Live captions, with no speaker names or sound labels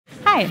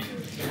Hi,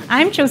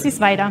 I'm Josy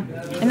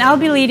Svajda, and I'll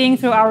be leading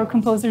through our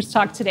Composer's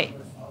Talk today.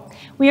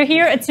 We are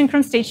here at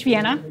Synchron Stage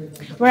Vienna,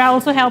 where I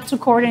also help to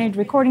coordinate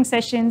recording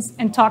sessions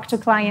and talk to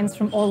clients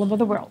from all over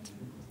the world.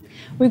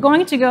 We're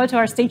going to go to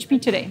our Stage B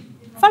today.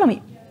 Follow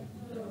me.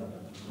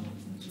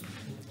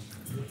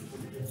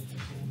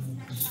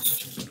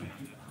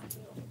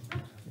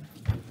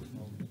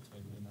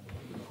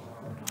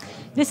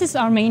 This is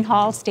our main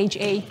hall, Stage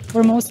A,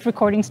 where most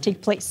recordings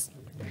take place.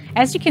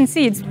 As you can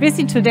see, it's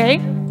busy today.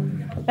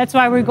 That's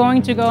why we're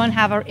going to go and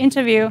have our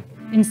interview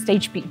in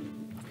Stage B.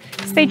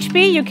 Stage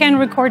B, you can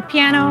record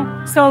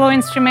piano, solo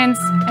instruments,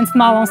 and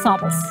small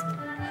ensembles.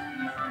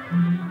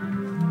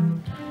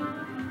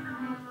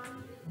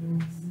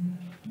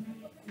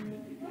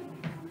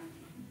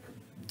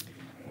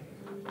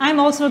 I'm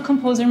also a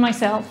composer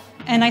myself,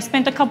 and I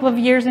spent a couple of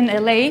years in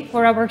LA,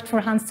 where I worked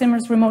for Hans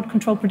Zimmer's Remote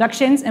Control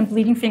Productions and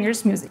Bleeding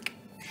Fingers Music.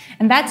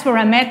 And that's where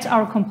I met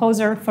our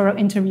composer for our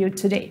interview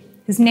today.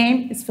 His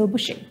name is Phill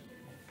Boucher.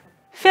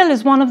 Phill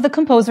is one of the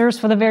composers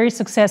for the very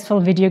successful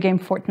video game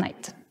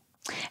Fortnite.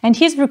 And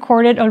he's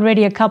recorded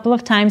already a couple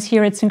of times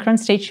here at Synchron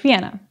Stage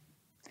Vienna.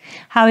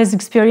 How his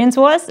experience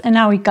was and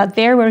how he got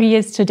there where he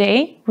is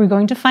today, we're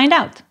going to find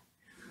out.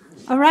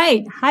 All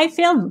right. Hi,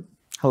 Phill.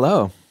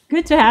 Hello.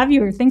 Good to have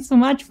you. Thanks so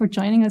much for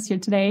joining us here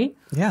today.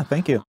 Yeah,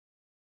 thank you.